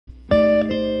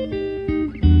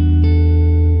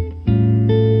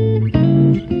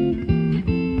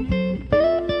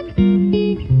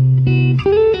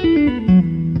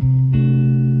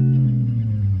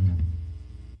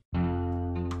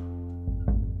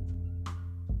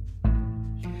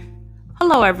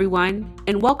Hello, everyone,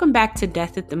 and welcome back to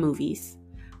Death at the Movies.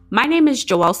 My name is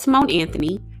Joelle Simone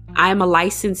Anthony. I am a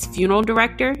licensed funeral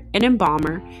director and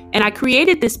embalmer, and I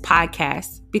created this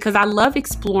podcast because I love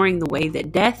exploring the way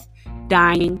that death,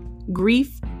 dying,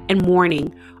 grief, and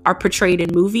mourning are portrayed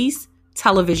in movies,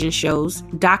 television shows,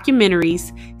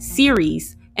 documentaries,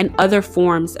 series, and other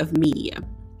forms of media.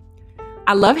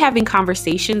 I love having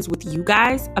conversations with you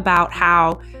guys about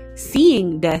how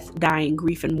seeing death, dying,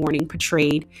 grief, and mourning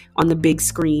portrayed on the big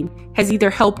screen has either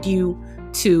helped you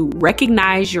to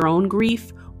recognize your own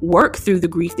grief, work through the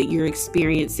grief that you're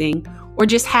experiencing, or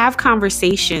just have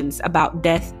conversations about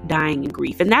death, dying, and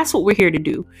grief. And that's what we're here to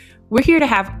do. We're here to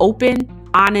have open,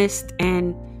 honest,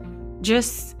 and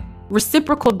just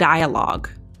reciprocal dialogue.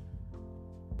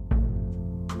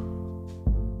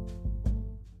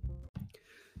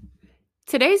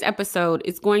 Today's episode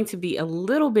is going to be a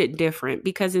little bit different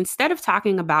because instead of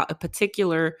talking about a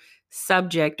particular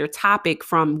subject or topic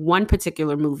from one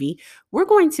particular movie, we're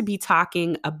going to be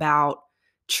talking about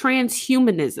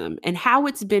transhumanism and how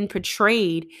it's been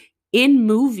portrayed in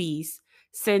movies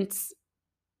since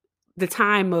the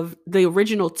time of the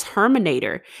original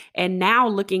Terminator. And now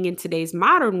looking in today's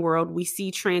modern world, we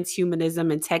see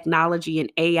transhumanism and technology and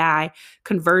AI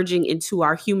converging into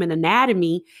our human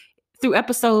anatomy through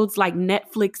episodes like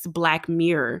Netflix Black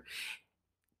Mirror.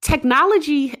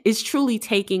 Technology is truly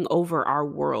taking over our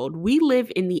world. We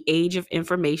live in the age of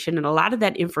information, and a lot of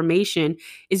that information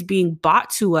is being brought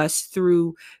to us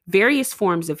through various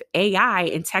forms of AI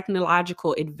and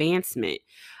technological advancement.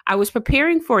 I was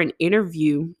preparing for an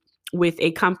interview with a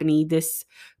company this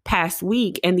past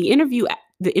week, and the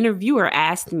interviewer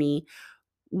asked me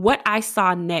what I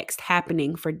saw next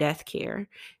happening for death care.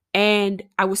 And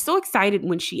I was so excited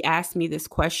when she asked me this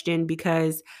question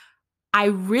because I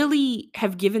really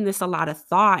have given this a lot of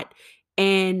thought.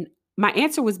 And my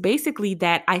answer was basically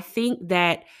that I think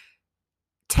that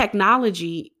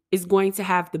technology is going to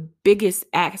have the biggest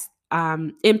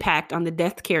impact on the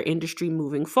death care industry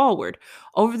moving forward.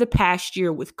 Over the past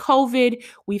year with COVID,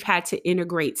 we've had to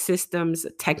integrate systems,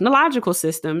 technological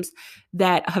systems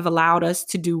that have allowed us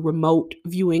to do remote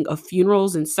viewing of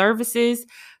funerals and services,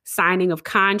 signing of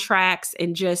contracts,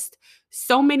 and just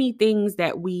so many things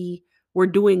that we were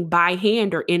doing by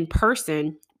hand or in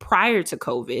person prior to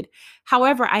COVID.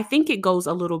 However, I think it goes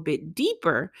a little bit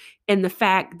deeper in the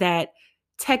fact that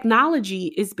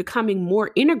technology is becoming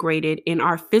more integrated in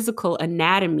our physical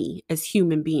anatomy as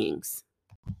human beings.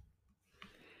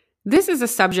 This is a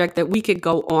subject that we could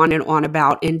go on and on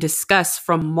about and discuss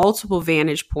from multiple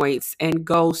vantage points and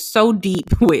go so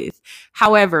deep with.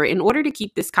 However, in order to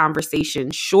keep this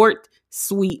conversation short,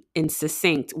 sweet, and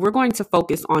succinct, we're going to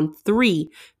focus on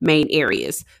three main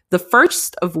areas, the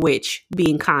first of which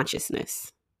being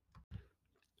consciousness.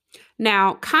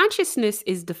 Now, consciousness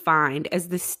is defined as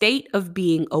the state of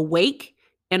being awake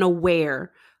and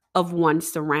aware of one's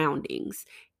surroundings.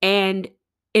 And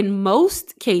in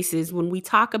most cases, when we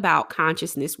talk about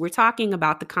consciousness, we're talking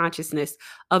about the consciousness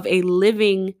of a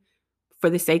living, for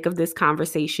the sake of this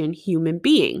conversation, human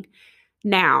being.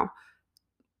 Now,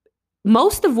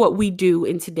 most of what we do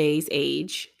in today's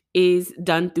age is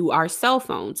done through our cell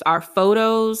phones, our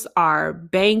photos, our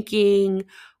banking,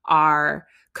 our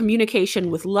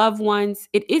communication with loved ones.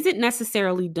 It isn't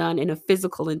necessarily done in a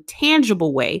physical and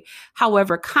tangible way.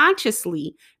 However,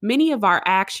 consciously, many of our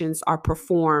actions are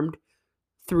performed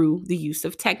through the use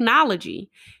of technology.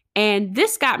 And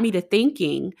this got me to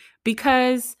thinking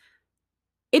because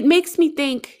it makes me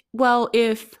think, well,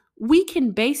 if we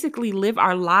can basically live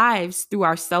our lives through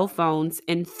our cell phones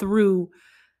and through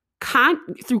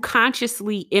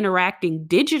consciously interacting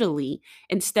digitally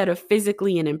instead of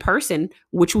physically and in person,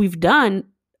 which we've done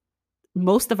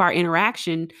most of our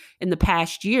interaction in the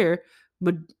past year,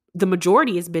 the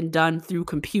majority has been done through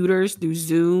computers, through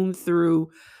Zoom, through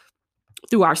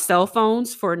our cell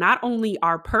phones for not only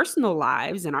our personal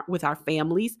lives and with our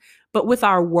families, but with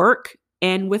our work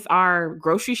and with our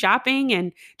grocery shopping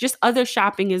and just other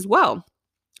shopping as well.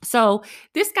 So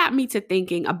this got me to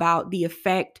thinking about the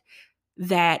effect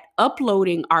that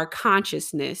uploading our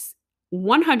consciousness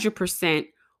 100%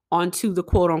 onto the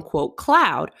quote unquote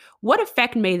cloud, what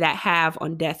effect may that have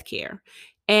on death care?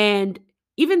 And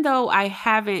even though I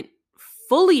haven't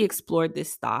fully explored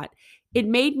this thought, it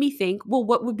made me think, well,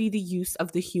 what would be the use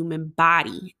of the human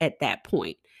body at that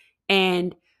point?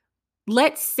 And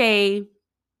let's say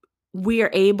we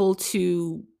are able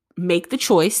to make the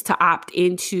choice to opt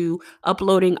into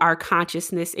uploading our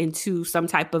consciousness into some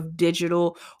type of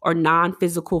digital or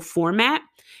non-physical format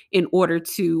in order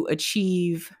to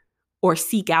achieve or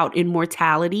seek out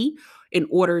immortality, in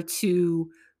order to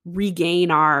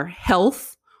regain our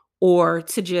health, or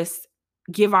to just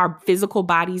give our physical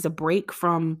bodies a break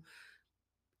from,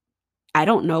 I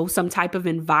don't know, some type of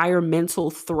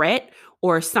environmental threat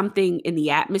or something in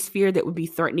the atmosphere that would be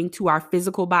threatening to our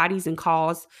physical bodies and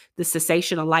cause the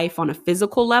cessation of life on a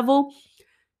physical level.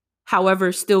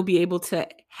 However, still be able to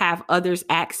have others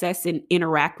access and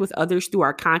interact with others through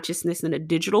our consciousness in a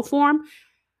digital form.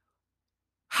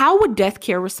 How would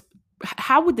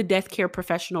how would the death care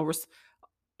professional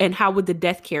and how would the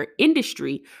death care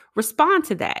industry respond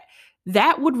to that?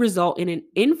 That would result in an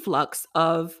influx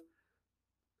of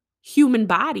human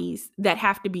bodies that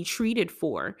have to be treated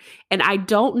for. And I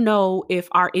don't know if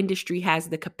our industry has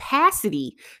the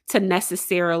capacity to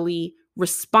necessarily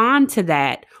respond to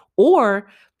that, or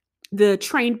the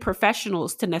trained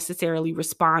professionals to necessarily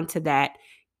respond to that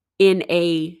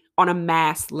on a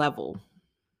mass level.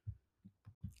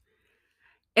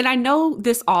 And I know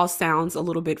this all sounds a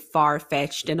little bit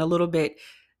far-fetched and a little bit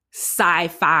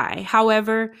sci-fi.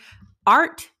 However,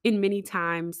 art in many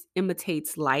times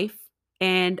imitates life.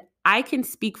 And I can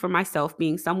speak for myself,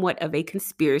 being somewhat of a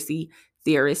conspiracy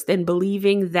theorist and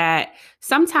believing that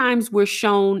sometimes we're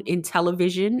shown in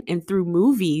television and through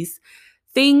movies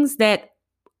things that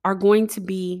are going to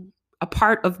be a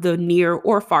part of the near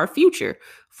or far future.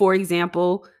 For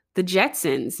example, the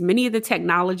Jetsons, many of the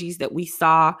technologies that we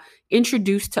saw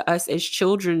introduced to us as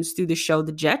children through the show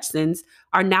The Jetsons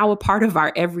are now a part of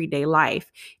our everyday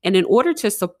life. And in order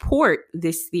to support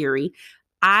this theory,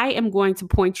 I am going to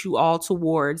point you all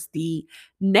towards the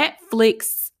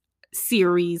Netflix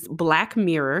series Black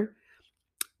Mirror,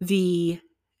 the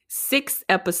 6th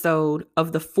episode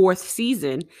of the 4th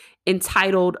season,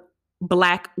 entitled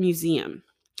Black Museum.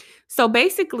 So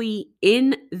basically,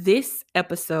 in this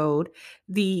episode,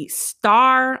 the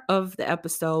star of the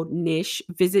episode, Nish,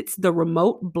 visits the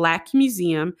remote Black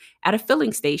museum at a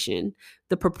filling station.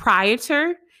 The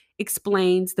proprietor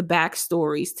explains the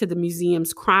backstories to the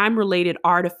museum's crime-related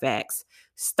artifacts,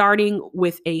 starting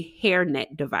with a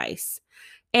hairnet device.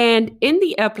 And in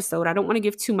the episode, I don't want to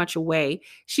give too much away,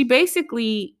 she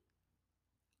basically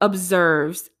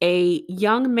observes a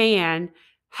young man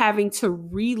having to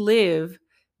relive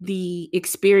the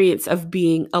experience of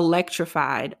being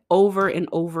electrified over and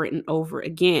over and over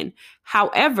again.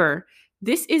 However,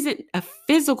 this isn't a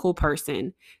physical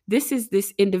person. This is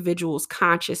this individual's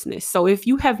consciousness. So if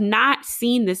you have not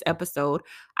seen this episode,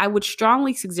 I would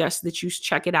strongly suggest that you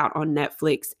check it out on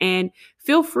Netflix, and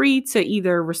feel free to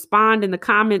either respond in the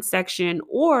comment section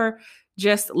or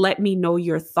just let me know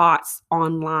your thoughts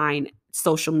online,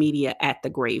 social media at The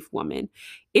Grave Woman.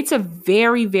 It's a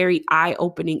very, very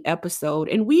eye-opening episode,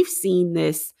 and we've seen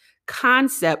this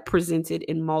concept presented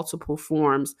in multiple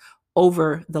forms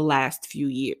over the last few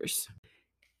years.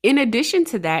 In addition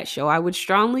to that show, I would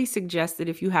strongly suggest that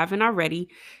if you haven't already,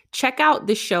 check out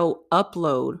the show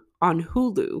Upload on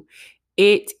Hulu.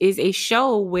 It is a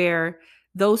show where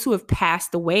those who have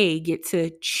passed away get to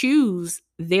choose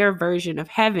their version of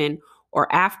heaven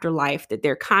or afterlife that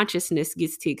their consciousness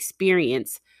gets to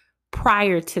experience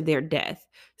prior to their death.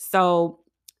 So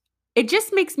it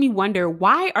just makes me wonder,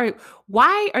 why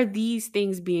are these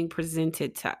things being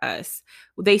presented to us?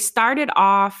 They started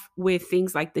off with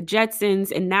things like the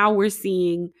Jetsons, and now we're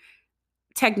seeing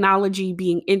technology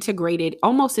being integrated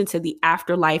almost into the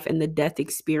afterlife and the death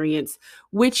experience,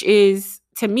 which is,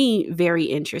 to me, very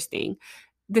interesting.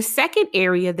 The second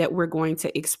area that we're going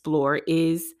to explore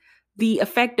is the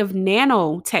effect of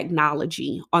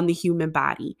nanotechnology on the human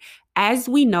body. As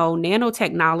we know,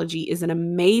 nanotechnology is an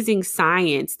amazing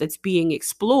science that's being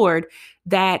explored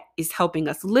that is helping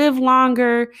us live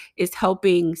longer, is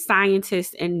helping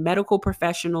scientists and medical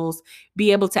professionals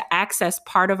be able to access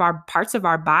parts of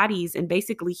our bodies and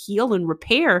basically heal and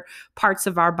repair parts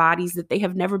of our bodies that they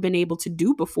have never been able to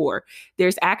do before.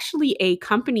 There's actually a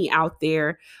company out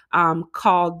there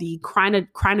called the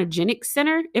Cryogenics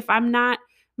Center, if I'm not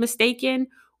mistaken,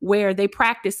 where they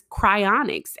practice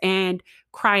cryonics. And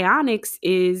cryonics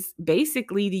is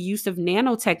basically the use of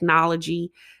nanotechnology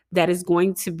that is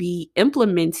going to be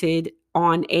implemented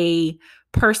on a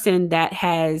person that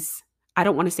has, I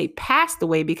don't want to say passed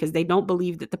away because they don't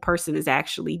believe that the person is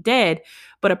actually dead,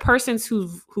 but a person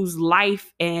whose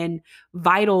life and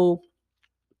vital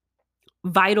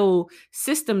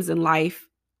systems in life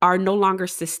are no longer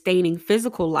sustaining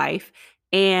physical life.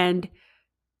 And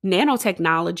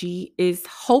nanotechnology is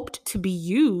hoped to be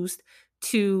used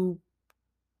to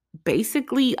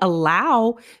basically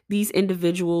allow these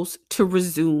individuals to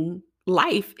resume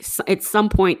life at some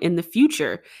point in the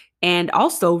future. and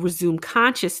also resume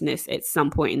consciousness at some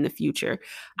point in the future.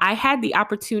 I had the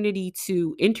opportunity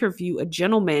to interview a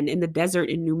gentleman in the desert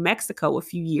in New Mexico a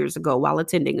few years ago while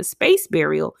attending a space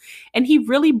burial, and he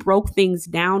really broke things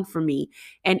down for me.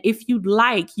 And if you'd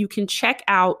like, you can check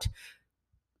out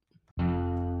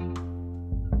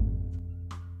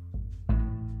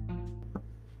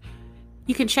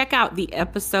the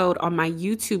episode on my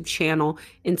YouTube channel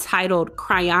entitled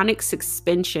Cryonic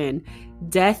Suspension: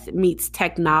 Death Meets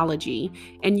Technology.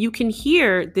 And you can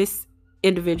hear this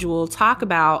individual talk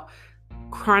about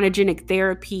cryogenic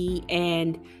therapy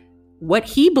and what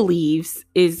he believes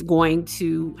is going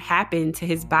to happen to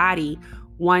his body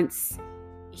once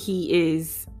he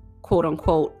is, quote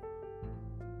unquote,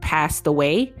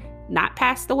 not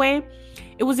passed away.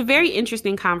 It was a very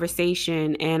interesting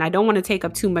conversation, and I don't want to take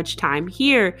up too much time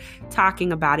here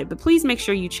talking about it, but please make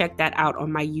sure you check that out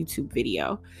on my YouTube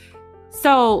video.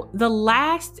 So the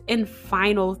last and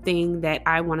final thing that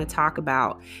I want to talk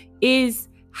about is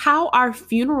how are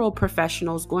funeral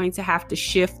professionals going to have to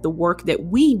shift the work that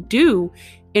we do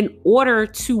in order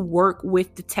to work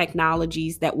with the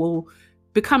technologies that will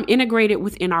become integrated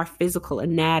within our physical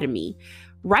anatomy.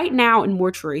 Right now in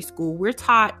mortuary school, we're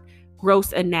taught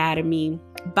gross anatomy,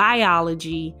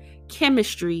 biology,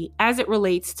 chemistry as it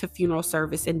relates to funeral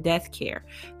service and death care.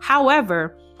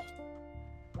 However,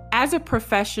 as a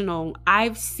professional,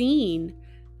 I've seen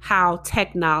how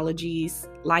technologies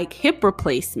like hip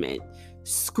replacement,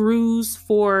 screws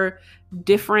for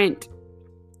different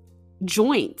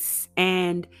joints,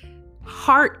 and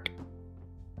heart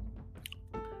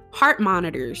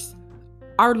monitors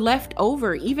are left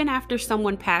over even after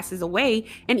someone passes away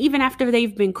and even after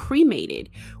they've been cremated.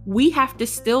 We have to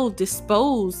still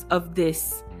dispose of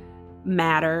this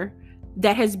matter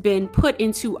that has been put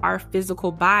into our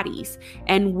physical bodies.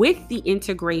 And with the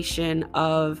integration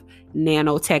of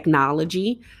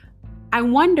nanotechnology, I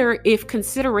wonder if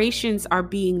considerations are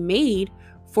being made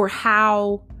for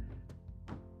how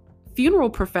funeral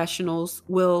professionals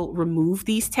will remove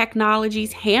these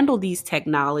technologies, handle these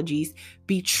technologies,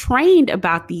 be trained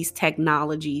about these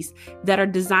technologies that are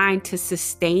designed to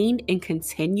sustain and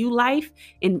continue life,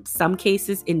 in some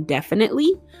cases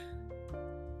indefinitely.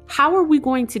 How are we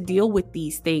going to deal with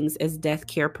these things as death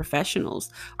care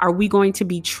professionals? Are we going to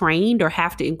be trained or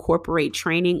have to incorporate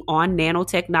training on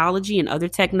nanotechnology and other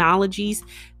technologies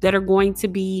that are going to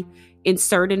be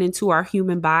inserted into our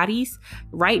human bodies?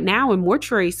 Right now in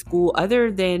mortuary school,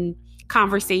 other than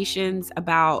conversations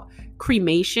about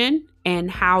cremation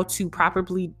and how to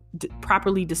properly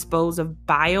dispose of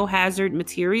biohazard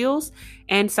materials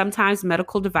and sometimes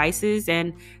medical devices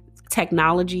and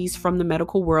technologies from the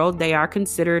medical world, they are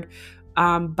considered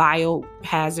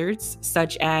biohazards,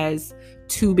 such as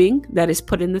tubing that is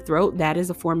put in the throat. That is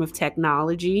a form of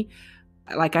technology.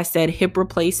 Like I said, hip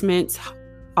replacements,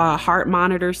 heart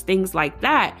monitors, things like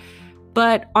that.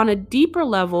 But on a deeper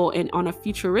level and on a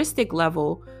futuristic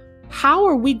level, how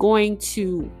are we going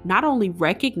to not only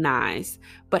recognize,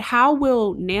 but how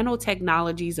will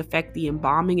nanotechnologies affect the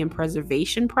embalming and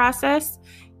preservation process?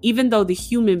 Even though the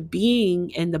human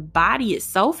being and the body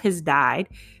itself has died,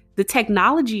 the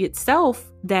technology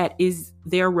itself that is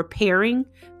there repairing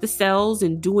the cells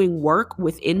and doing work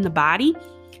within the body,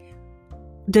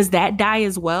 does that die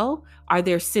as well? Are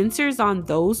there sensors on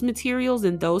those materials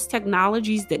and those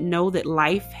technologies that know that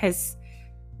life has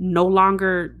no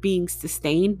longer being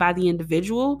sustained by the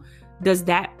individual? Does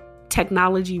that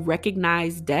technology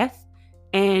recognize death?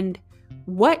 And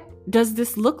what does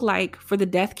this look like for the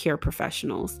death care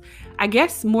professionals? I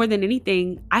guess more than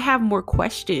anything, I have more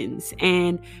questions,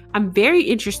 and I'm very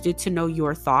interested to know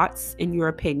your thoughts and your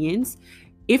opinions.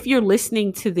 If you're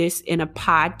listening to this in a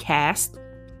podcast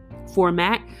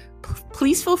format,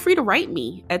 please feel free to write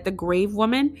me at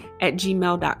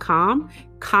thegravewoman@gmail.com.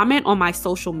 Comment on my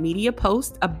social media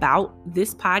post about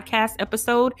this podcast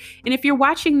episode. And if you're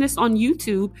watching this on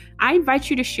YouTube, I invite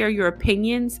you to share your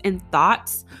opinions and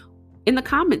thoughts in the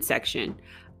comment section.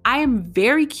 I am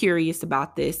very curious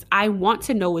about this. I want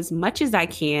to know as much as I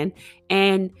can.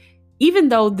 And even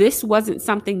though this wasn't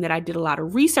something that I did a lot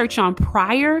of research on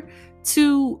prior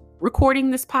to recording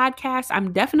this podcast,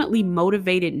 I'm definitely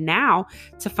motivated now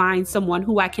to find someone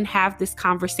who I can have this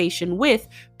conversation with,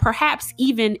 perhaps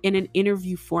even in an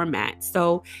interview format.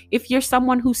 So if you're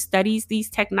someone who studies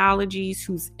these technologies,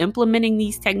 who's implementing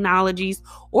these technologies,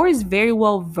 or is very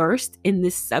well versed in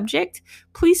this subject,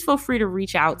 please feel free to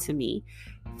reach out to me.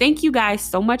 Thank you guys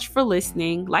so much for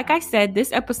listening. Like I said,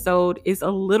 this episode is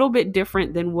a little bit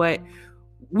different than what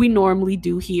we normally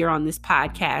do here on this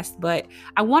podcast, but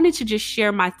I wanted to just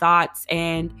share my thoughts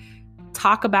and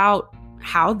talk about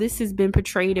how this has been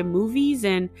portrayed in movies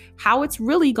and how it's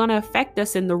really going to affect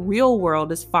us in the real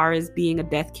world as far as being a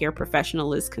death care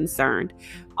professional is concerned.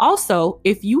 Also,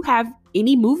 if you have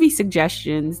any movie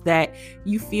suggestions that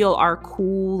you feel are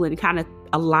cool and kind of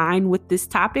align with this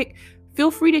topic,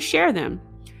 feel free to share them.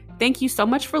 Thank you so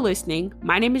much for listening.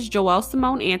 My name is Joelle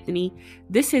Simone Anthony.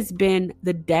 This has been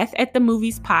the Death at the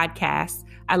Movies podcast.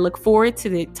 I look forward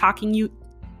to talking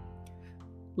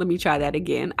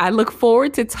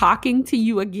to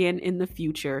you again in the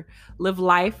future. Live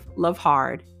life, love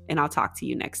hard, and I'll talk to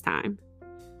you next time.